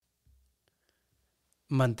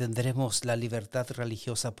¿Mantendremos la libertad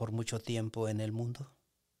religiosa por mucho tiempo en el mundo?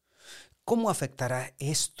 ¿Cómo afectará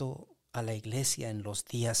esto a la iglesia en los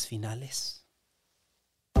días finales?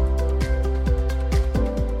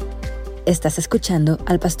 Estás escuchando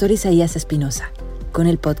al Pastor Isaías Espinoza con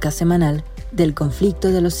el podcast semanal del Conflicto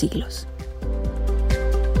de los Siglos.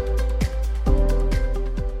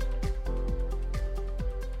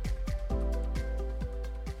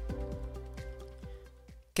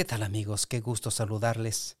 ¿Qué tal, amigos? Qué gusto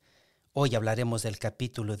saludarles. Hoy hablaremos del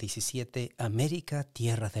capítulo 17, América,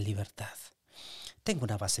 tierra de libertad. Tengo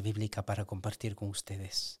una base bíblica para compartir con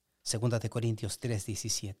ustedes. 2 Corintios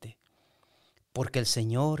 3:17. Porque el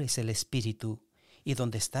Señor es el Espíritu, y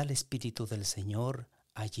donde está el Espíritu del Señor,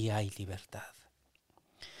 allí hay libertad.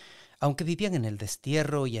 Aunque vivían en el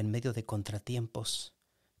destierro y en medio de contratiempos,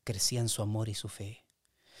 crecían su amor y su fe.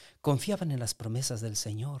 Confiaban en las promesas del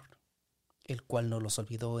Señor, el cual no los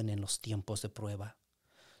olvidó en los tiempos de prueba.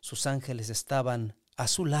 Sus ángeles estaban a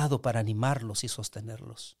su lado para animarlos y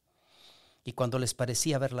sostenerlos. Y cuando les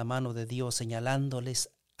parecía ver la mano de Dios señalándoles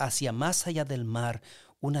hacia más allá del mar,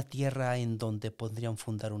 una tierra en donde podrían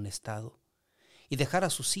fundar un estado y dejar a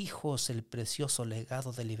sus hijos el precioso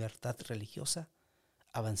legado de libertad religiosa,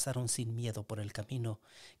 avanzaron sin miedo por el camino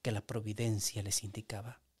que la providencia les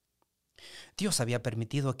indicaba. Dios había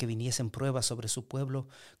permitido que viniesen pruebas sobre su pueblo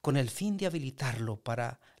con el fin de habilitarlo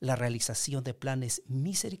para la realización de planes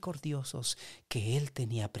misericordiosos que Él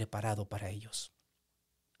tenía preparado para ellos.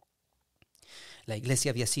 La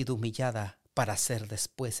iglesia había sido humillada para ser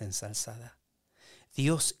después ensalzada.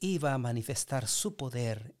 Dios iba a manifestar su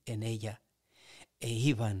poder en ella e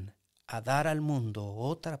iban a dar al mundo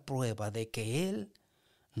otra prueba de que Él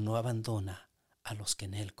no abandona a los que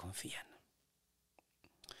en Él confían.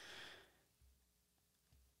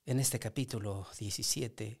 En este capítulo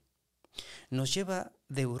 17 nos lleva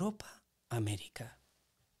de Europa a América.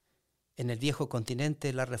 En el viejo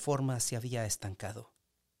continente la reforma se había estancado.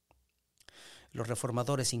 Los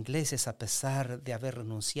reformadores ingleses, a pesar de haber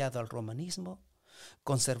renunciado al romanismo,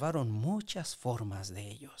 conservaron muchas formas de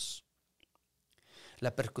ellos.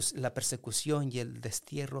 La persecución y el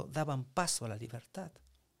destierro daban paso a la libertad.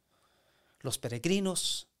 Los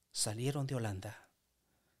peregrinos salieron de Holanda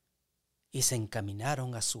y se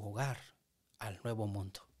encaminaron a su hogar, al Nuevo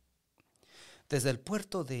Mundo. Desde el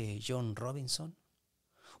puerto de John Robinson,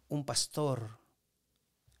 un pastor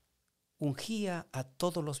ungía a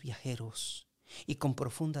todos los viajeros y con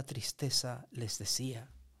profunda tristeza les decía: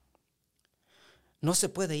 no se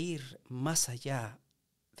puede ir más allá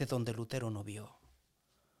de donde Lutero no vio.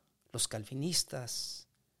 Los calvinistas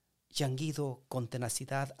ya han ido con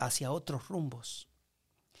tenacidad hacia otros rumbos.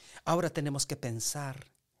 Ahora tenemos que pensar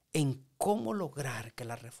en cómo lograr que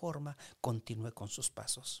la reforma continúe con sus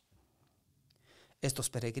pasos. Estos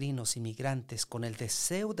peregrinos inmigrantes, con el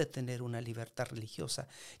deseo de tener una libertad religiosa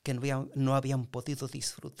que no habían podido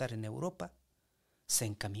disfrutar en Europa, se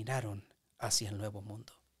encaminaron hacia el Nuevo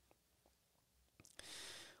Mundo.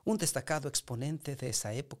 Un destacado exponente de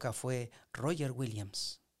esa época fue Roger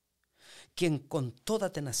Williams, quien con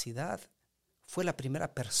toda tenacidad fue la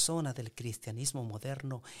primera persona del cristianismo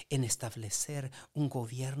moderno en establecer un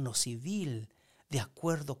gobierno civil de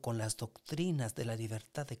acuerdo con las doctrinas de la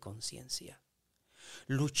libertad de conciencia.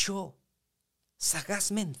 Luchó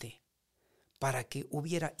sagazmente para que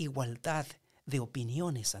hubiera igualdad de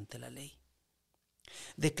opiniones ante la ley.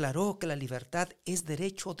 Declaró que la libertad es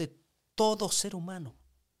derecho de todo ser humano,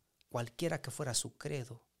 cualquiera que fuera su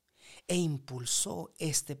credo, e impulsó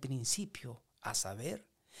este principio, a saber,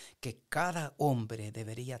 que cada hombre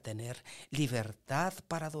debería tener libertad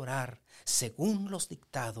para adorar según los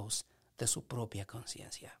dictados de su propia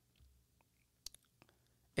conciencia.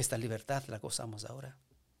 Esta libertad la gozamos ahora.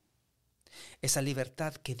 Esa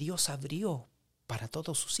libertad que Dios abrió para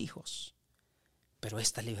todos sus hijos. Pero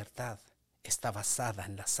esta libertad está basada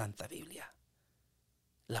en la Santa Biblia.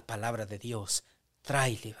 La palabra de Dios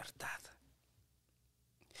trae libertad.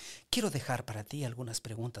 Quiero dejar para ti algunas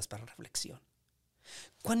preguntas para reflexión.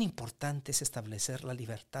 ¿Cuán importante es establecer la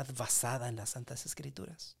libertad basada en las Santas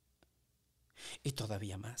Escrituras? Y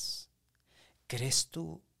todavía más, ¿crees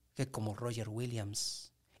tú que como Roger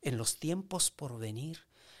Williams, en los tiempos por venir,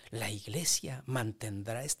 la iglesia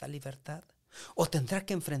mantendrá esta libertad? ¿O tendrá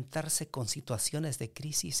que enfrentarse con situaciones de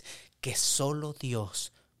crisis que solo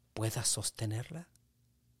Dios pueda sostenerla?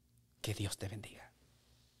 Que Dios te bendiga.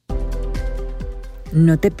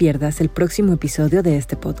 No te pierdas el próximo episodio de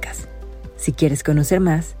este podcast. Si quieres conocer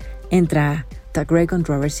más, entra a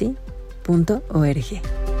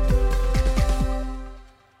thegreatcontroversy.org.